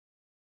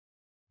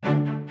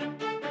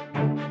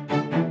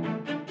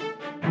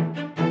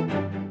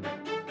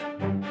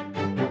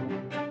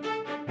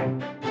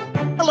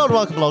Hello and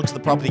welcome along to the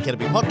Property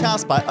Academy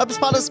podcast by Opus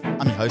Partners.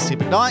 I'm your host, Steve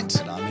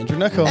McKnight. And I'm Andrew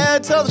Nicol.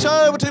 And today on the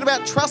show, we're talking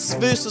about trusts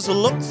versus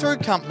look-through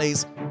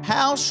companies.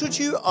 How should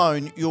you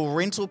own your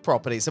rental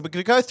properties? And we're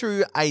going to go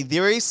through a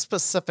very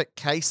specific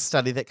case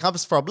study that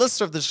comes from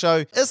listener of the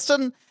show,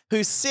 Iston,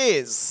 who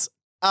says,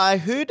 I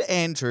heard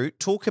Andrew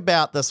talk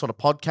about this on a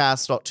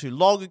podcast not too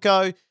long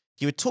ago.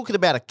 You were talking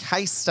about a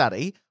case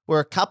study where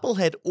a couple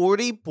had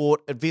already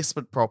bought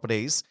investment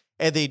properties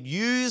and then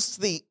used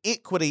the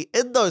equity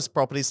in those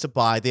properties to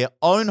buy their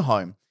own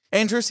home.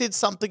 Andrew said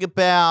something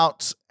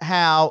about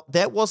how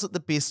that wasn't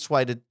the best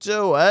way to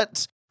do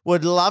it.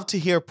 Would love to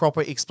hear a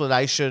proper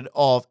explanation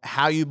of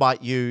how you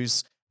might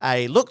use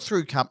a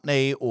look-through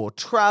company or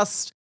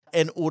trust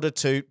in order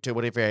to do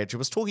whatever Andrew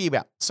was talking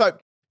about. So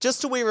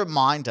just a wee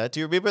reminder, do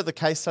you remember the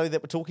case study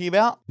that we're talking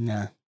about?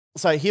 No.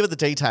 So here are the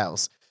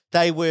details.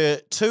 They were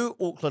two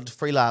Auckland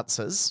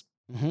freelancers.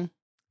 Mm-hmm.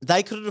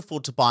 They couldn't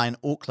afford to buy in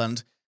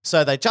Auckland,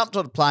 so they jumped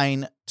on a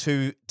plane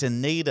to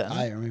Dunedin.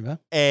 I remember.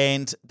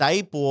 And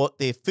they bought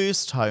their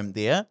first home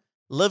there,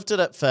 lived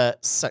in it for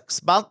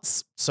 6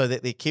 months so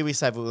that their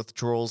KiwiSaver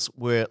withdrawals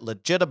were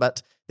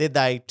legitimate. Then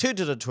they turned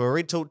it into a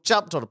rental,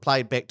 jumped on a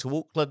plane back to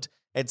Auckland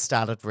and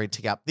started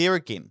renting up there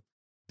again.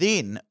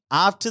 Then,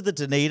 after the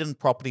Dunedin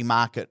property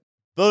market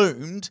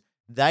boomed,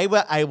 they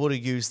were able to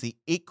use the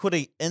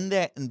equity in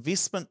that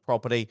investment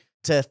property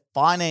to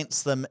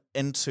finance them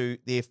into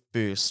their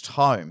first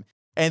home.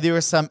 And there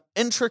are some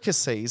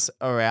intricacies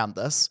around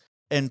this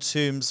in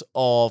terms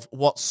of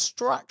what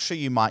structure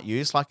you might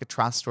use, like a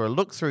trust or a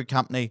look-through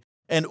company,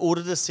 in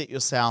order to set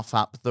yourself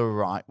up the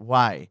right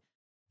way.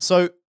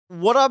 So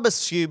what I'm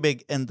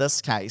assuming in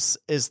this case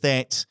is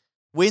that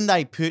when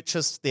they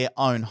purchased their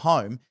own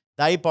home,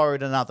 they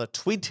borrowed another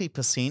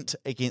 20%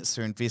 against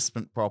their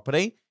investment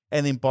property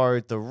and then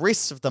borrowed the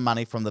rest of the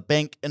money from the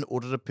bank in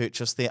order to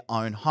purchase their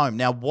own home.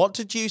 Now, what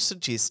did you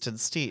suggest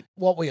instead?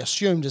 What we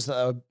assumed is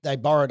that they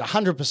borrowed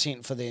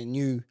 100% for their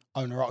new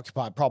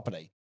owner-occupied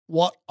property.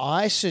 What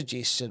I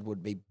suggested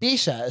would be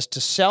better is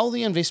to sell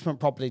the investment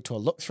property to a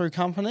look-through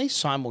company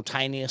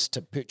simultaneous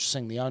to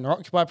purchasing the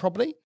owner-occupied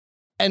property,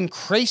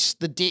 increase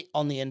the debt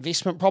on the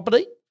investment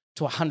property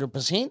to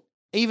 100%.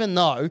 Even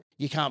though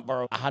you can't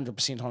borrow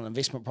 100% on an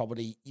investment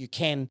property, you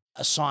can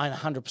assign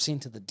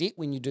 100% of the debt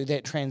when you do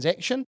that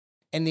transaction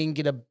and then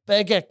get a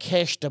bigger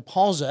cash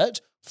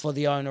deposit for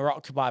the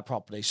owner-occupied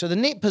property. So the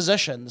net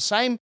position, the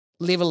same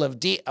level of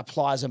debt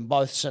applies in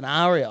both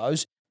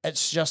scenarios.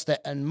 It's just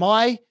that in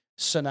my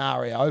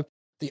scenario,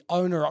 the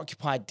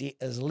owner-occupied debt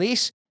is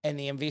less and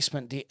the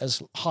investment debt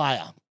is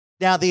higher.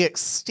 Now, the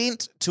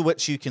extent to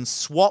which you can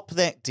swap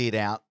that debt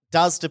out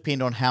does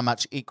depend on how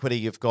much equity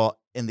you've got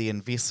in the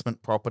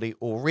investment property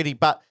already.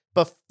 But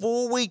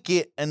before we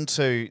get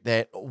into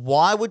that,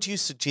 why would you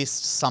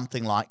suggest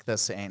something like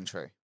this,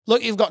 Andrew?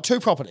 Look, you've got two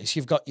properties.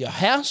 You've got your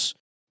house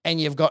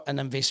and you've got an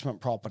investment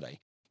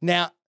property.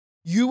 Now,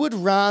 you would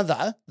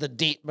rather the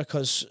debt,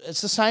 because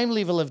it's the same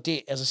level of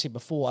debt, as I said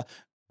before,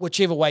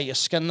 whichever way you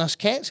skin this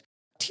cat.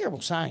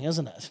 Terrible saying,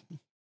 isn't it?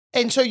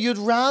 And so you'd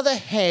rather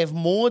have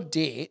more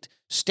debt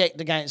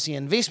stacked against the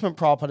investment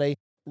property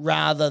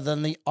rather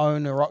than the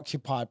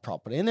owner-occupied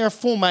property. And there are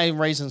four main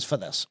reasons for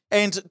this.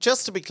 And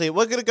just to be clear,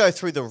 we're going to go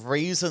through the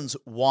reasons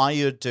why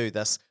you'd do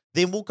this.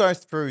 Then we'll go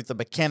through the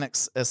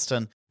mechanics,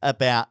 Iston,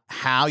 about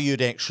how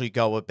you'd actually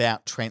go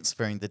about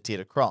transferring the debt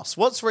across.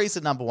 What's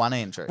reason number one,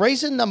 Andrew?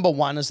 Reason number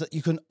one is that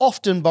you can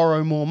often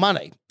borrow more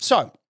money.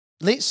 So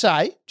let's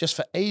say, just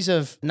for ease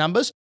of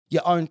numbers, you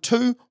own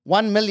two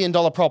 $1 million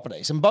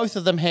properties, and both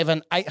of them have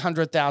an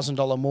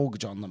 $800,000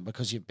 mortgage on them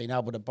because you've been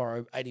able to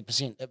borrow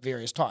 80% at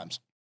various times.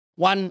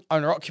 One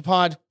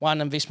owner-occupied,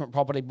 one investment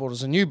property bought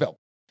as a new build.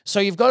 So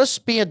you've got a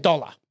spare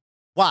dollar.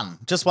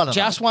 Just one of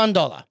them. Just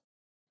 $1.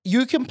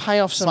 You can pay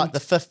off some... It's like the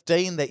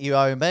 15 that you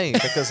owe me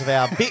because of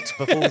our bet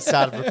before we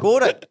started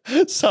recording.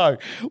 So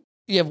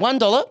you have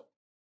 $1.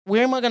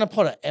 Where am I going to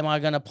put it? Am I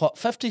going to put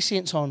 50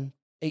 cents on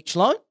each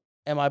loan?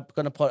 Am I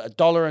going to put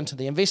 $1 into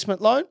the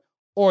investment loan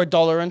or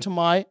 $1 into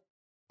my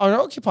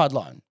owner-occupied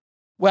loan?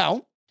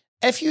 Well,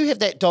 if you have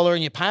that dollar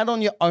and you pay it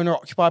on your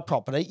owner-occupied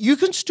property, you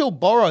can still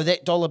borrow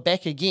that dollar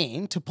back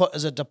again to put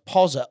as a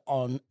deposit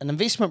on an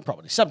investment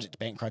property, subject to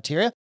bank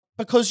criteria,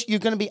 because you're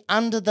going to be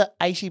under the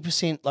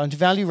 80%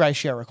 loan-to-value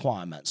ratio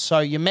requirements. So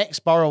your max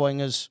borrowing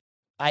is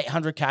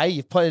 $800K.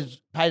 You've paid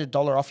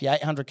 $1 off your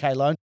 $800K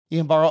loan. You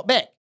can borrow it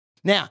back.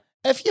 Now,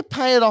 if you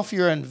pay it off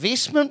your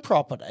investment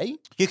property...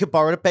 You could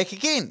borrow it back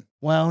again.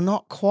 Well,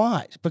 not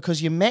quite,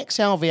 because your max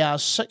LVR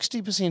is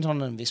 60%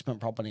 on an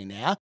investment property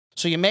now.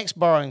 So your max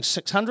borrowing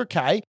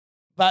 $600K,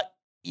 but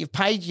you've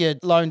paid your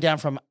loan down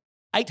from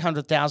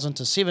 $800,000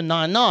 to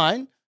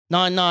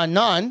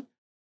 $799,999.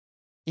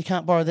 You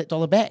can't borrow that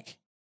dollar back.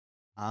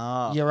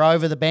 You're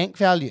over the bank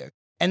value.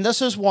 And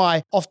this is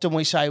why often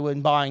we say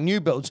when buying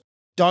new builds,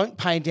 don't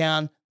pay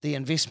down the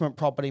investment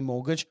property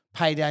mortgage,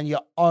 pay down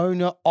your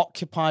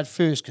owner-occupied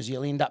first because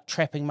you'll end up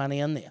trapping money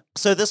in there.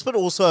 So this would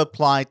also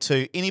apply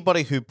to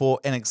anybody who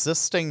bought an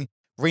existing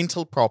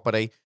rental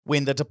property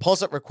when the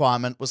deposit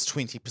requirement was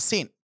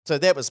 20%. So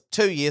that was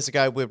 2 years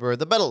ago. We were in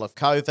the middle of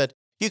COVID.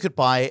 you could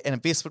buy an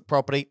investment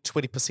property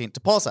 20%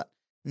 deposit.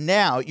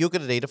 Now you're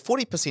going to need a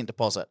 40%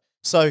 deposit.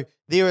 So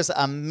there is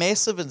a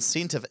massive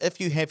incentive if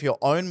you have your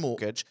own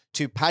mortgage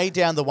to pay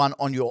down the one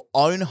on your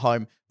own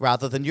home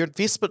rather than your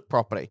investment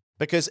property.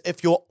 Because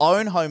if your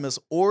own home is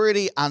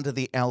already under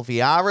the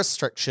LVR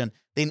restriction,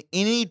 then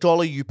any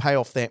dollar you pay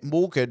off that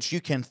mortgage, you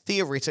can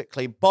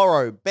theoretically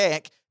borrow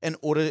back in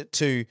order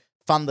to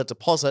fund the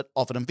deposit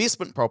of an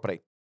investment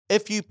property.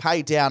 If you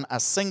pay down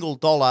a single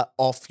dollar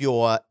off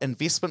your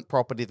investment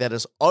property that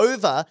is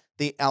over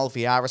the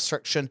LVR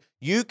restriction,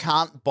 you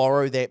can't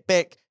borrow that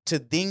back to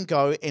then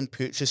go and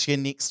purchase your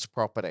next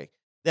property.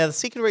 Now, the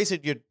second reason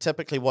you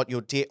typically want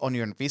your debt on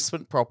your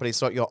investment property,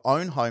 so your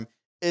own home,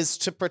 is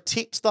to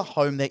protect the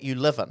home that you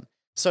live in.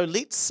 So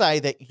let's say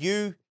that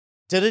you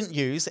didn't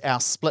use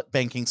our split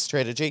banking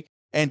strategy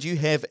and you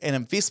have an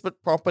investment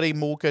property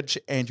mortgage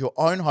and your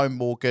own home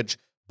mortgage,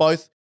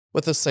 both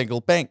with a single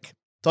bank.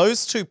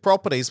 Those two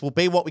properties will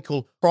be what we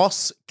call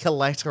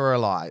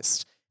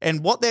cross-collateralized.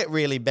 And what that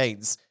really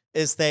means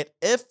is that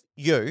if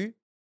you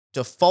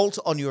default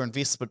on your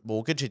investment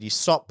mortgage and you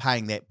stop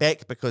paying that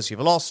back because you've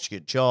lost your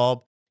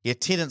job, your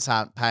tenants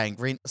aren't paying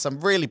rent, some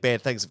really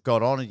bad things have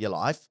gone on in your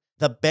life,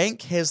 the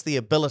bank has the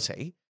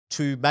ability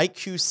to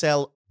make you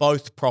sell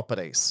both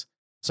properties.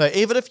 So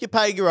even if you're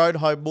paying your own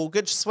home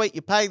mortgage, sweet,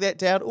 you're paying that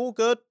down, all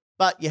good,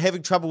 but you're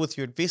having trouble with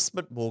your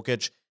investment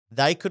mortgage,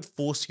 they could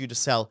force you to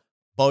sell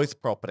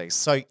both properties.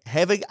 So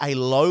having a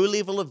low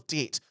level of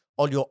debt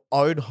on your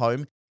own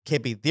home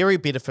can be very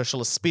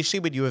beneficial, especially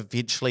when you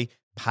eventually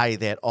pay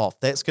that off.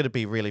 That's going to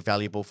be really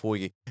valuable for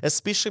you,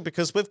 especially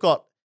because we've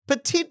got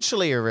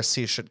potentially a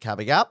recession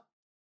coming up.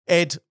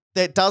 And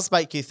that does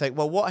make you think,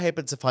 well, what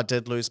happens if I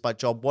did lose my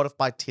job? What if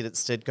my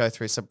tenants did go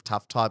through some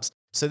tough times?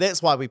 So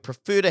that's why we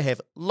prefer to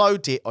have low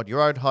debt on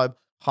your own home,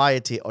 higher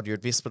debt on your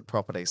investment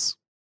properties.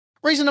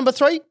 Reason number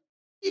 3,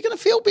 you're going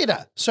to feel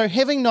better. So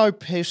having no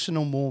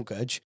personal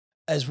mortgage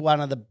is one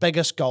of the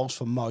biggest goals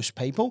for most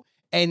people.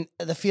 And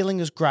the feeling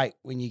is great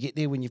when you get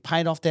there, when you've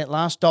paid off that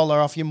last dollar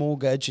off your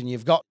mortgage and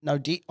you've got no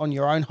debt on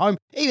your own home,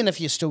 even if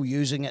you're still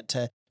using it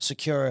to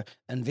secure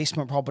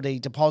investment property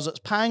deposits,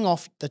 paying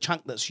off the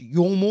chunk that's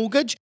your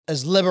mortgage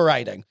is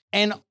liberating.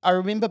 And I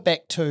remember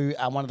back to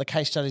one of the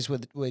case studies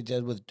we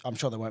did with, I'm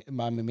sure they won't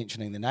mind me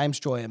mentioning the names,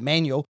 Joy and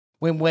Manuel,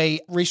 when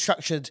we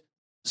restructured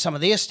some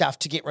of their stuff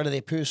to get rid of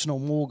their personal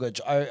mortgage.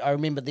 I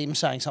remember them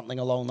saying something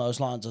along those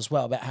lines as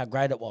well about how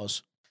great it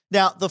was.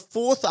 Now, the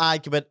fourth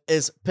argument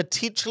is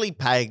potentially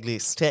paying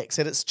less tax,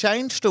 and it's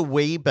changed a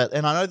wee bit,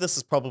 and I know this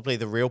is probably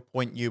the real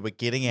point you were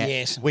getting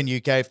at when you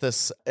gave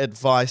this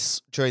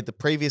advice during the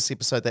previous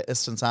episode that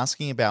Iston's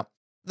asking about.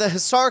 The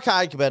historic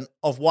argument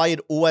of why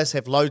you'd always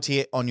have low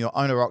debt on your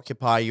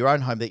owner-occupier, your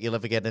own home that you're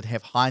living in, and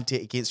have high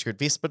debt against your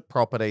investment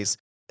properties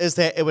is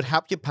that it would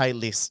help you pay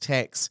less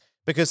tax.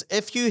 Because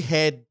if you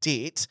had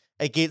debt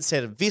against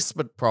that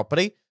investment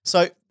property,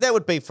 so that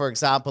would be, for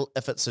example,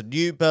 if it's a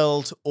new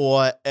build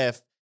or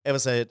if it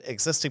was an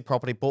existing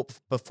property bought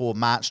before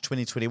March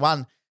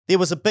 2021, there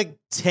was a big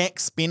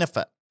tax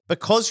benefit.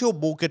 Because your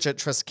mortgage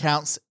interest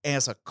counts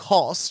as a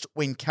cost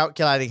when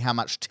calculating how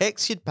much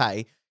tax you'd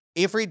pay,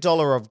 every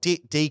dollar of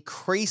debt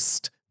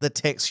decreased the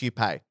tax you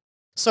pay.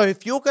 So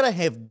if you're going to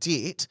have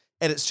debt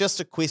and it's just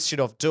a question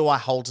of do I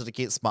hold it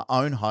against my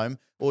own home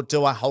or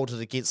do I hold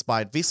it against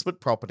my investment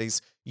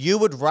properties, you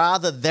would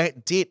rather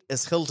that debt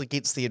is held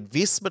against the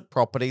investment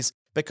properties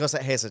because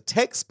it has a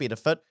tax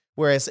benefit.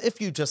 Whereas if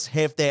you just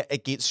have that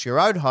against your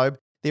own home,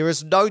 there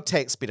is no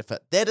tax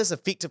benefit. That is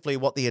effectively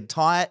what the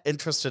entire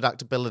interest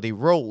deductibility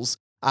rules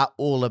are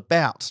all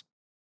about.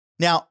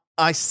 Now,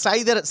 I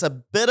say that it's a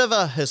bit of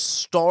a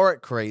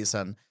historic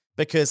reason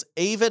because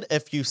even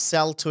if you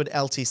sell to an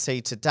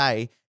LTC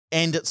today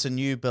and it's a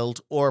new build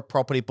or a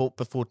property bought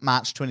before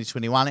March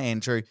 2021,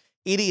 Andrew,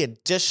 any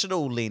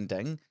additional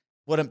lending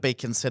wouldn't be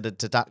considered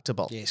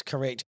deductible. Yes,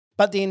 correct.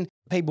 But then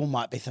people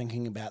might be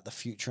thinking about the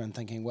future and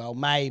thinking, well,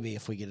 maybe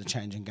if we get a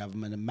change in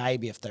government and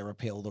maybe if they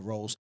repeal the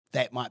rules,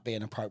 that might be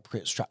an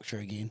appropriate structure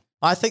again.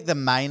 I think the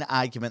main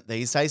argument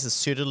these days is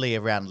certainly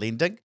around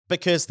lending,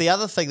 because the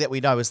other thing that we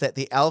know is that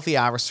the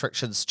LVR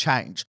restrictions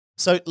change.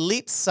 So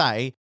let's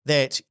say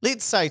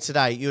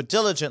today you're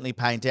diligently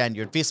paying down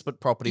your investment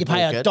property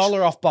mortgage. You pay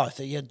 $1 off both.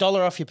 $1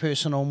 off your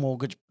personal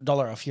mortgage,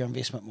 $1 off your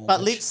investment mortgage.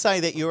 But let's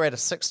say that you're at a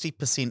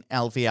 60%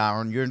 LVR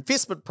on your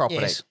investment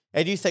property. Yes.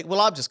 And you think,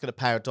 well, I'm just going to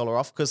pay $1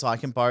 off because I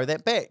can borrow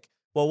that back.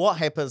 Well, what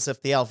happens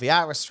if the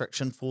LVR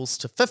restriction falls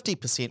to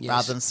 50%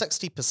 rather than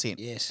 60%?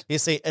 Yes. You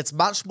see, it's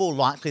much more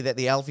likely that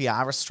the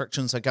LVR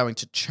restrictions are going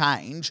to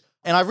change.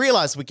 And I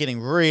realize we're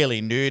getting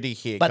really nerdy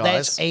here, but guys. But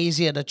that's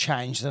easier to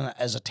change than it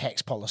is a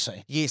tax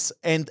policy. Yes,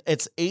 and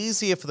it's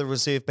easier for the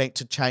Reserve Bank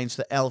to change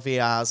the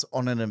LVRs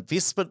on an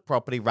investment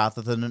property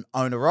rather than an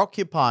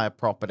owner-occupier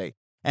property.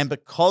 And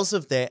because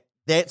of that,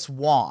 that's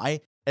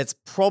why it's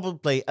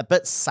probably a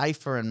bit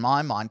safer in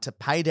my mind to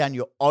pay down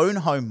your own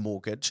home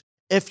mortgage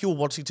if you're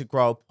wanting to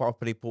grow a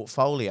property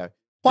portfolio.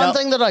 One Now-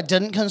 thing that I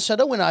didn't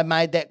consider when I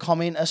made that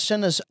comment,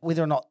 Istin, is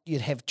whether or not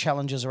you'd have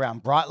challenges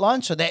around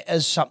Brightline. So that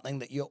is something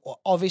that you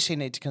obviously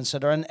need to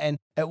consider. And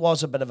it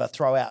was a bit of a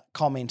throw out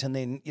comment. And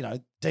then,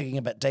 digging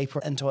a bit deeper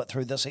into it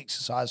through this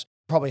exercise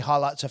probably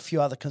highlights a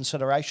few other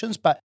considerations.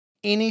 But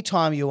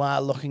anytime you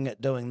are looking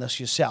at doing this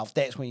yourself,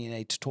 that's when you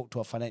need to talk to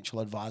a financial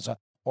advisor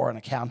or an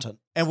accountant.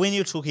 And when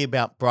you're talking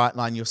about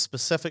Brightline, you're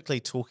specifically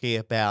talking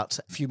about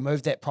If you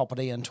move that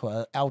property into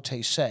a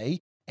LTC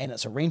and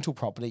it's a rental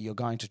property, you're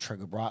going to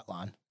trigger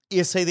Brightline.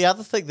 Yeah, see, the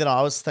other thing that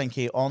I was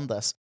thinking on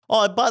this,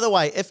 by the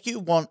way, if you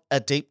want a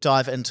deep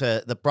dive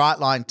into the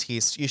Brightline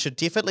test, you should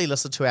definitely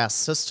listen to our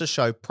sister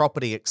show,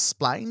 Property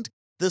Explained.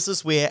 This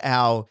is where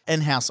our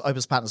in-house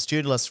Opus Partners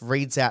journalist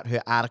reads out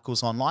her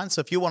articles online.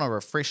 So if you want a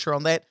refresher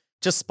on that,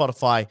 just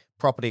Spotify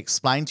Property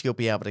Explained, you'll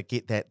be able to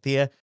get that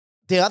there.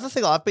 The other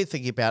thing I've been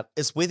thinking about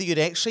is whether you'd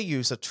actually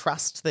use a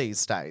trust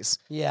these days.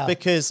 Yeah.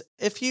 Because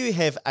if you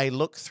have a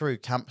look-through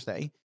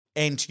company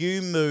and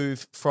you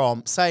move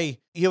from, say,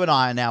 you and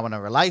I are now in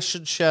a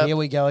relationship. Here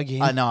we go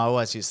again. I know, I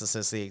always use this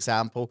as the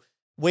example.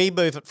 We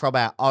move it from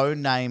our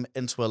own name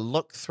into a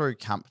look-through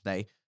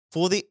company.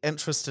 For the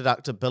interest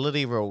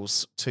deductibility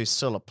rules to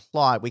still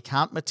apply, we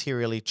can't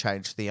materially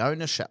change the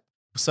ownership.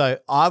 So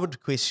I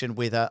would question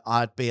whether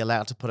I'd be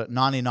allowed to put it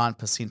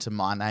 99% in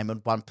my name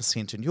and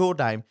 1% in your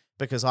name,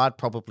 because I'd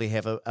probably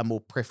have a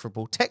more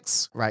preferable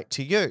tax rate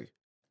to you.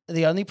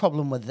 The only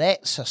problem with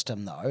that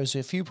system, though, is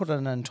if you put it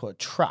into a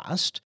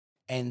trust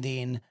and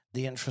then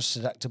the interest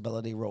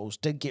deductibility rules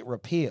did get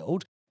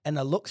repealed, in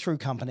a look-through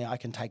company, I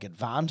can take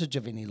advantage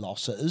of any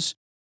losses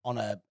on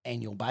an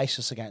annual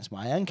basis against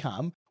my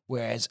income,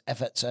 whereas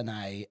if it's in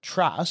a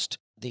trust,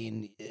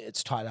 then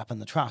it's tied up in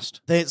the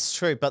trust. That's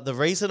true, but the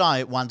reason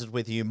I wondered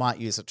whether you might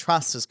use a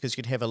trust is because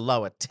you'd have a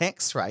lower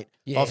tax rate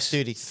of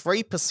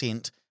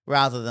 33%,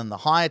 rather than the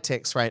higher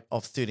tax rate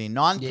of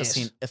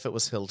 39% if it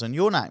was held in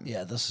your name.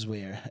 Yeah, this is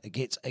where it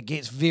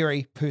gets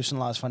very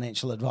personalised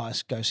financial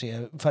advice. Go see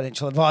a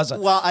financial advisor.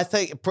 Well, I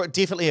think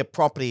definitely a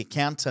property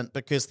accountant,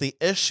 because the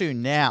issue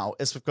now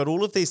is we've got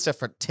all of these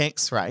different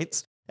tax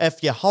rates.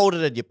 If you hold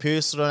it in your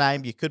personal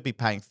name, you could be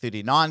paying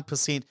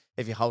 39%.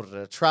 If you hold it in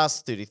a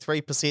trust,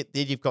 33%.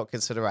 Then you've got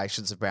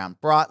considerations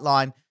around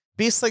Brightline.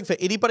 Best thing for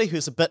anybody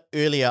who's a bit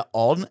earlier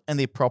on in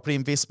their property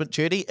investment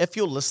journey, if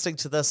you're listening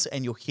to this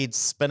and your head's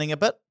spinning a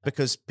bit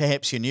because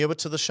perhaps you're newer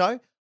to the show,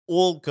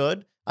 all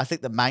good. I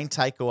think the main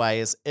takeaway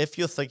is if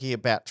you're thinking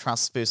about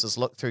trust versus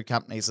look-through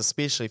companies,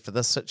 especially for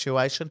this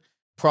situation,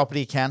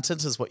 property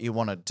accountant is what you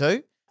want to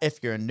do. If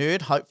you're a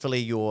nerd, hopefully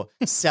you're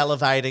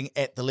salivating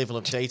at the level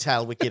of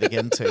detail we're getting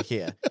into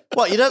here.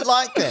 What, you don't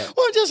like that?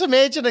 Well, just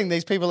imagining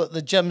these people at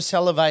the gym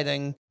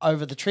salivating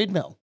over the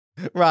treadmill.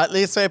 Right,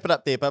 let's wrap it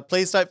up there. But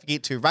please don't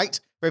forget to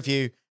rate,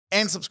 review,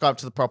 and subscribe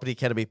to the Property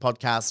Academy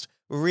podcast.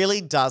 Really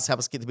does help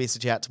us get the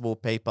message out to more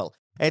people.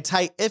 And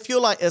hey, if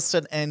you're like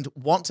Istin and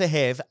want to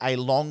have a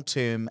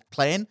long-term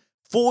plan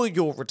for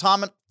your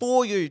retirement,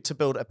 for you to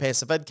build a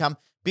passive income,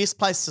 best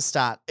place to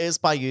start is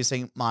by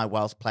using My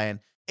Wealth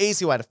Plan.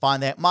 Easy way to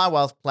find that,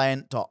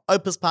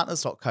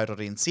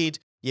 mywealthplan.opuspartners.co.nz.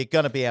 You're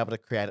going to be able to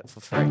create it for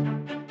free.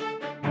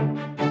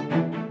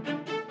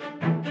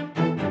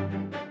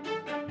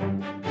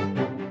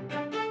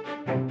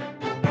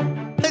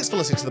 Thanks for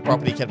listening to the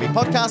Property Academy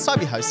podcast.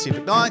 I'm your host,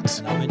 Cedric Knight.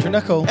 And I'm Andrew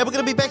Nicol. And we're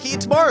going to be back here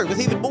tomorrow with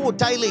even more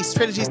daily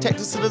strategies,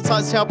 tactics, and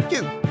insights to help you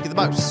get the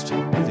most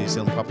of the New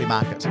Zealand property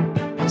market.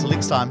 Until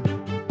next time.